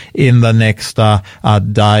way in the next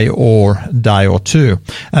day or two.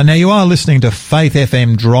 Now you are listening to Faith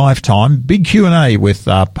FM Drive Time, big Q&A with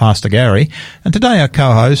Pastor Gary, and today our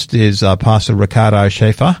co-host is Pastor Ricardo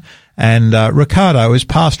Schaefer. And Ricardo is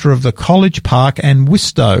pastor of the College Park and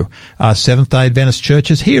Wistow Seventh-day Adventist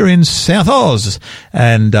churches here in South Oz.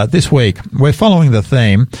 And this week we're following the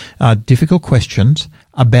theme, difficult questions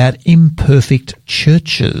about imperfect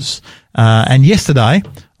churches. And yesterday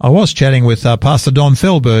I was chatting with Pastor Don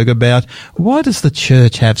Fehlberg about why does the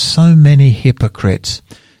church have so many hypocrites?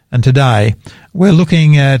 And today we're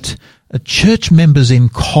looking at church members in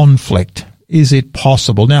conflict. Is it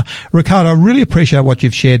possible? Now, Ricardo, I really appreciate what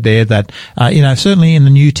you've shared there that, certainly in the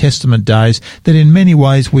New Testament days, that in many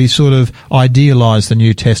ways we sort of idealize the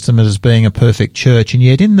New Testament as being a perfect church. And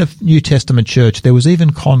yet in the New Testament church, there was even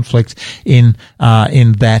conflict in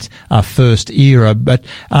that first era. But,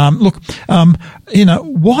 why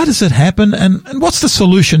does it happen? And what's the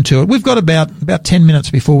solution to it? We've got about 10 minutes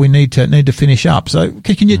before we need to finish up. So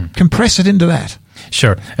can you compress it into that?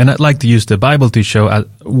 Sure. And I'd like to use the Bible to show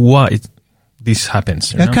why this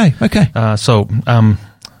happens. Okay.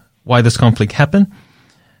 Why does conflict happen?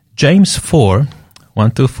 James 4,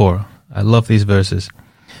 1-4. I love these verses.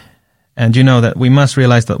 And you know that we must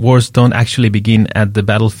realize that wars don't actually begin at the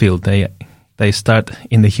battlefield. They start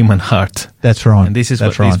in the human heart. That's right. And this is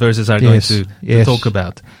what these verses are going to talk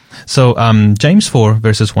about. So James 4,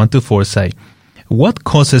 verses 1-4 say, "What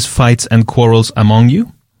causes fights and quarrels among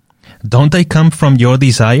you? Don't they come from your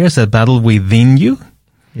desires that battle within you?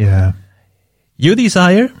 Yeah. You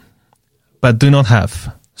desire, but do not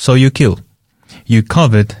have, so you kill. You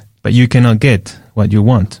covet, but you cannot get what you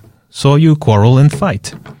want, so you quarrel and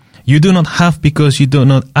fight. You do not have because you do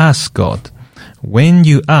not ask God. When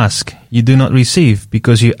you ask, you do not receive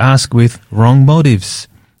because you ask with wrong motives,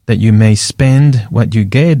 that you may spend what you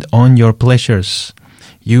get on your pleasures.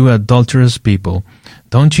 You adulterous people,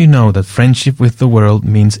 don't you know that friendship with the world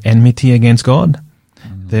means enmity against God?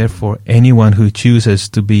 Therefore, anyone who chooses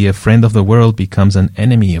to be a friend of the world becomes an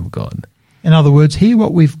enemy of God." In other words, here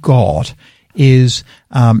what we've got is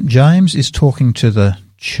James is talking to the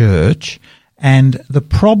church, and the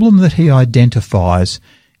problem that he identifies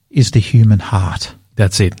is the human heart.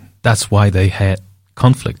 That's it. That's why they had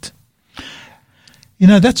conflict.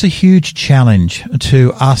 That's a huge challenge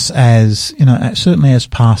to us as, certainly as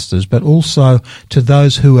pastors, but also to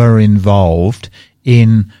those who are involved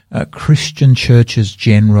in Christian churches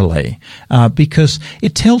generally, because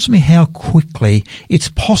it tells me how quickly it's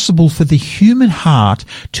possible for the human heart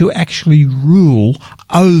to actually rule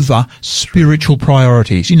over spiritual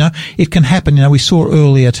priorities. It can happen, we saw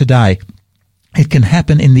earlier today. It can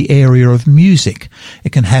happen in the area of music.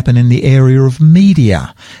 It can happen in the area of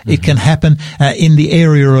media. It can happen in the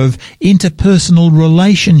area of interpersonal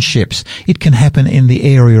relationships. It can happen in the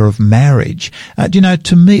area of marriage.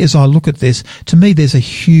 To me, as I look at this, there's a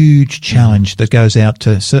huge challenge that goes out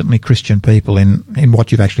to certainly Christian people in what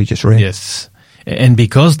you've actually just read. Yes. And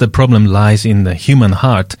because the problem lies in the human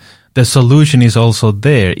heart, the solution is also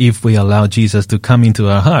there if we allow Jesus to come into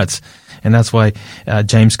our hearts. And that's why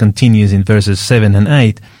James continues in verses 7 and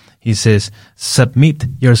 8. He says, "Submit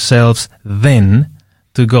yourselves then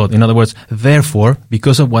to God." In other words, therefore,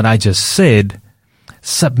 because of what I just said,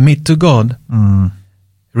 submit to God.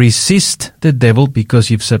 Resist the devil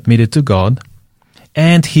because you've submitted to God,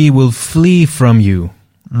 and he will flee from you.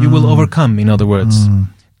 You will overcome, in other words.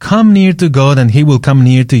 Come near to God, and he will come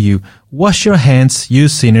near to you. Wash your hands, you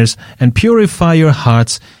sinners, and purify your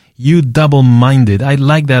hearts, you double-minded. I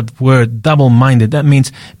like that word, double-minded. That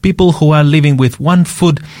means people who are living with one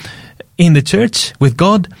foot in the church with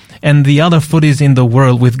God and the other foot is in the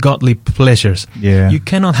world with godly pleasures. Yeah. You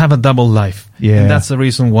cannot have a double life. Yeah. And that's the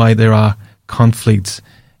reason why there are conflicts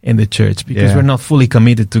in the church, because we're not fully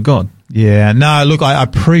committed to God. Yeah. No, look, I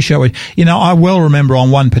appreciate what, I well remember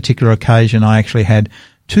on one particular occasion I actually had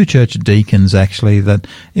two church deacons actually that,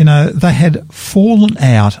 they had fallen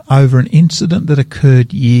out over an incident that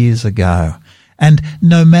occurred years ago. And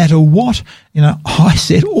no matter what, I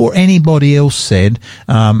said or anybody else said,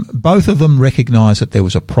 both of them recognized that there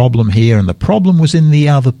was a problem here and the problem was in the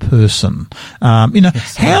other person.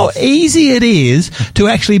 How easy it is to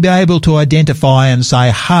actually be able to identify and say,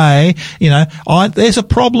 hey, there's a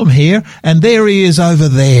problem here and there he is over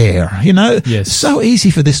there. Yes. So easy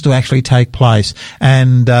for this to actually take place.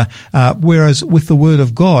 And, whereas with the Word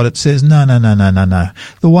of God, it says, no.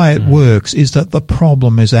 The way it works is that the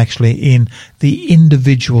problem is actually in the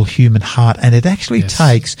individual human heart, and it actually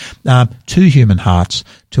takes two human hearts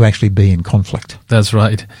to actually be in conflict. That's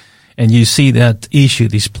right. And you see that issue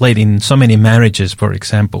displayed in so many marriages, for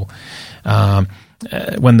example.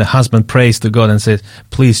 When the husband prays to God and says,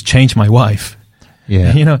 please change my wife.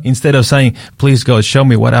 Yeah. Instead of saying, please God, show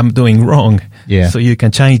me what I'm doing wrong so you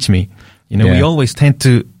can change me. We always tend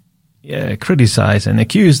to criticize and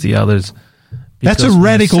accuse the others. That's a Because we're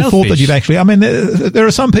radical thought that selfish. you've actually. I mean, there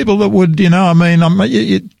are some people that would,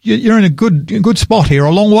 you're in a good spot here,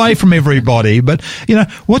 a long way from everybody. But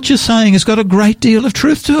what you're saying has got a great deal of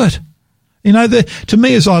truth to it. To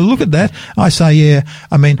me, as I look at that, I say,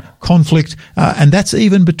 conflict, and that's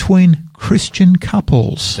even between Christian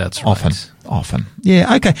couples. That's right. Often.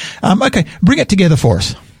 Yeah. Okay. Okay. Bring it together for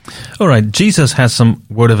us. All right, Jesus has some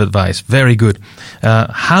word of advice. Very good.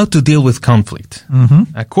 How to deal with conflict.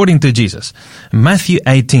 According to Jesus, Matthew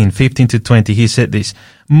 18:15-20, he said this,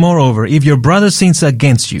 "Moreover, if your brother sins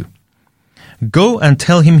against you, go and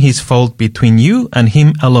tell him his fault between you and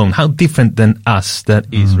him alone." How different than us that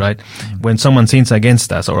is, right? When someone sins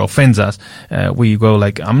against us or offends us, we go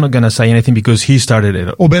like, I'm not going to say anything because he started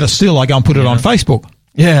it. Or better still, I go and put it on Facebook.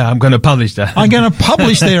 Yeah, I'm going to publish that. I'm going to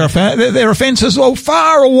publish their offences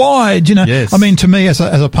far or wide. Yes. I mean, to me as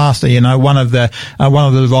a pastor, one of the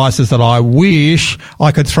devices that I wish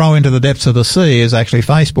I could throw into the depths of the sea is actually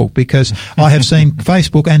Facebook, because I have seen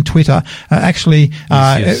Facebook and Twitter actually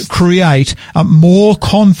create more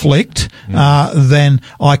conflict than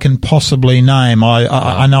I can possibly name.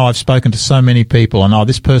 I know I've spoken to so many people, and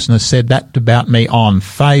this person has said that about me on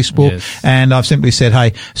Facebook, and I've simply said,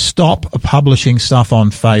 hey, stop publishing stuff on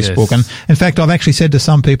Facebook. And in fact, I've actually said to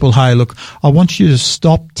some people, hey, look, I want you to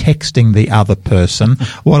stop texting the other person.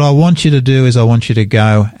 What I want you to do is I want you to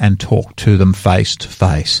go and talk to them face to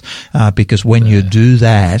face, because when you do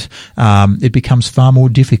that, it becomes far more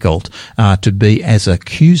difficult to be as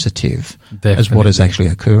accusative as what is actually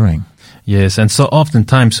occurring. Yes, and so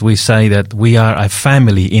oftentimes we say that we are a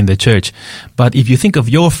family in the church. But if you think of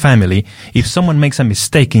your family, if someone makes a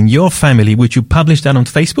mistake in your family, would you publish that on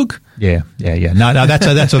Facebook? Yeah. No,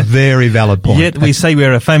 that's a very valid point. Yet we say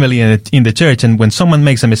we're a family in the church, and when someone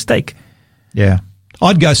makes a mistake. Yeah.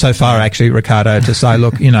 I'd go so far, actually, Ricardo, to say,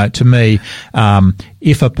 look, to me,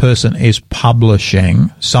 if a person is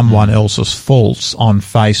publishing someone else's faults on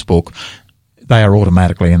Facebook, they are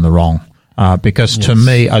automatically in the wrong. Because to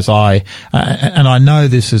me, and I know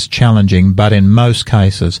this is challenging, but in most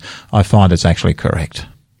cases, I find it's actually correct.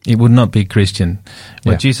 It would not be Christian.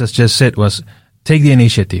 What Jesus just said was, take the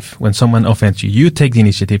initiative. When someone offends you, you take the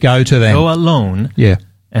initiative. Go to them. Go alone. Yeah.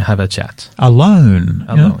 And have a chat.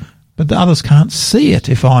 Alone. But the others can't see it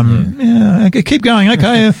if I'm... Yeah, okay, keep going.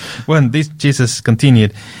 Okay. Well, Jesus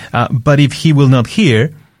continued, but if he will not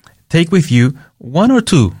hear, take with you one or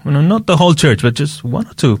two, not the whole church, but just one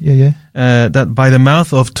or two, that by the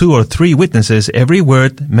mouth of 2 or 3 witnesses, every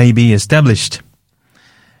word may be established.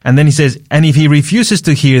 And then he says, and if he refuses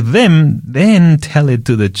to hear them, then tell it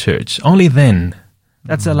to the church. Only then.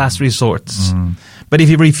 That's the last resort. But if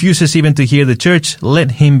he refuses even to hear the church, let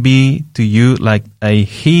him be to you like a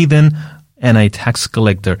heathen and a tax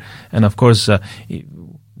collector. And of course,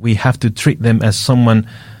 we have to treat them as someone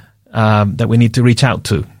that we need to reach out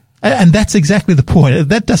to. And that's exactly the point.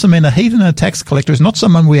 That doesn't mean a heathen and a tax collector is not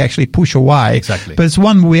someone we actually push away. Exactly. But it's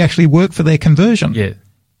one we actually work for their conversion. Yeah.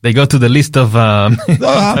 They go to the list of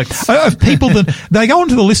of people that they go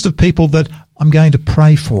onto the list of people that I'm going to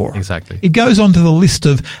pray for. Exactly. It goes onto the list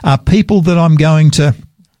of people that I'm going to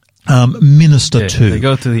minister to. They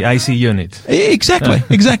go to the IC unit.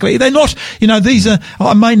 Exactly. They're not, these are,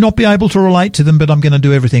 I may not be able to relate to them, but I'm going to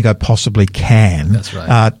do everything I possibly can. That's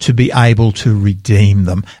right. To be able to redeem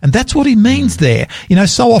them. And that's what he means there.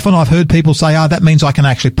 So often I've heard people say, that means I can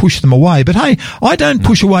actually push them away. But hey, I don't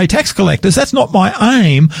push away tax collectors. That's not my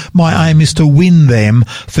aim. My aim is to win them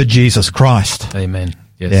for Jesus Christ. Amen.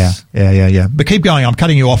 Yes. Yeah. But keep going. I'm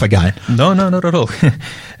cutting you off again. No, not at all.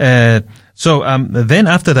 So then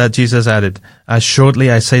after that, Jesus added,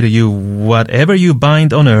 "Assuredly I say to you, whatever you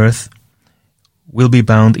bind on earth will be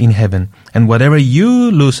bound in heaven. And whatever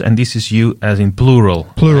you loose," and this is you as in plural.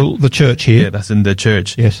 Plural, the church here. Yeah, that's in the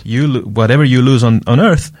church. Yes. Whatever you lose on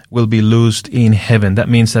earth will be loosed in heaven. That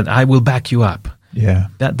means that I will back you up. Yeah.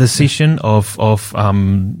 That decision of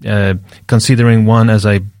considering one as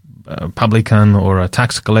a publican or a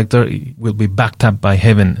tax collector will be backed up by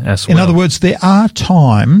heaven as well. In other words, there are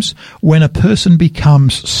times when a person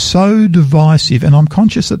becomes so divisive, and I'm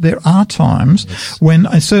conscious that there are times when,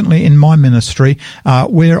 certainly in my ministry,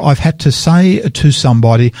 where I've had to say to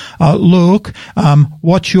somebody, look,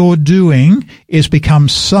 what you're doing is become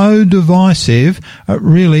so divisive,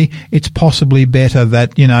 really, it's possibly better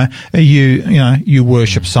that, you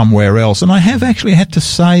worship somewhere else. And I have actually had to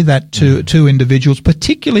say that to individuals,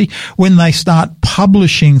 particularly when they start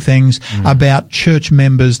publishing things about church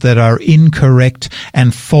members that are incorrect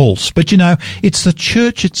and false. But, you know, it's the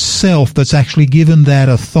church itself that's actually given that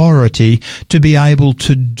authority to be able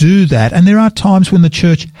to do that. And there are times when the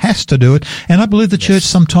church has to do it. And I believe the church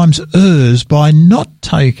sometimes errs by not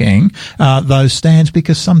taking those stands,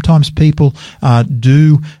 because sometimes people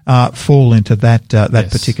do fall into that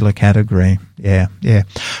particular category. Yeah.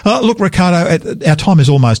 Look, Ricardo, our time is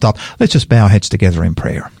almost up. Let's just bow our heads together in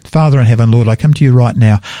prayer. Father in heaven, Lord, I come to you right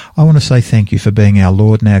now. I want to say thank you for being our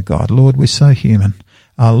Lord and our God. Lord, we're so human.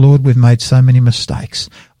 Lord, we've made so many mistakes.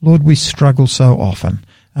 Lord, we struggle so often.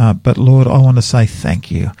 But Lord, I want to say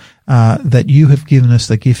thank you that you have given us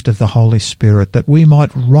the gift of the Holy Spirit, that we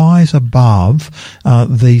might rise above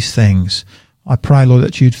these things. I pray, Lord,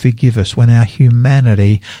 that you'd forgive us when our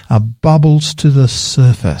humanity bubbles to the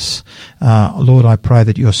surface. Lord, I pray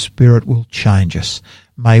that your Spirit will change us.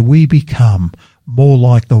 May we become more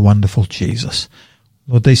like the wonderful Jesus.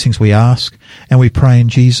 Lord, these things we ask and we pray in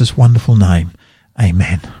Jesus' wonderful name.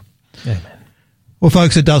 Amen. Amen. Well,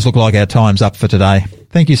 folks, it does look like our time's up for today.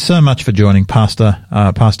 Thank you so much for joining Pastor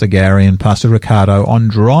Gary and Pastor Ricardo on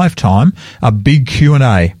Drive Time, a big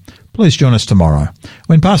Q&A. Please join us tomorrow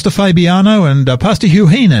when Pastor Fabiano and Pastor Hugh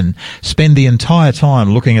Heenan spend the entire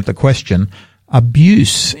time looking at the question,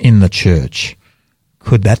 abuse in the church.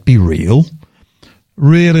 Could that be real?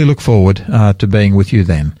 Really look forward to being with you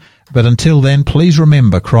then. But until then, please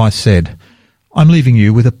remember Christ said, I'm leaving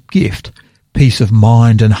you with a gift, peace of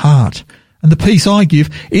mind and heart. And the peace I give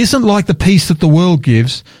isn't like the peace that the world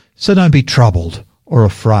gives, so don't be troubled or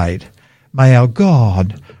afraid. May our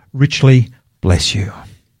God richly bless you.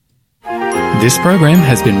 This program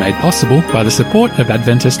has been made possible by the support of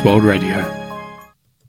Adventist World Radio.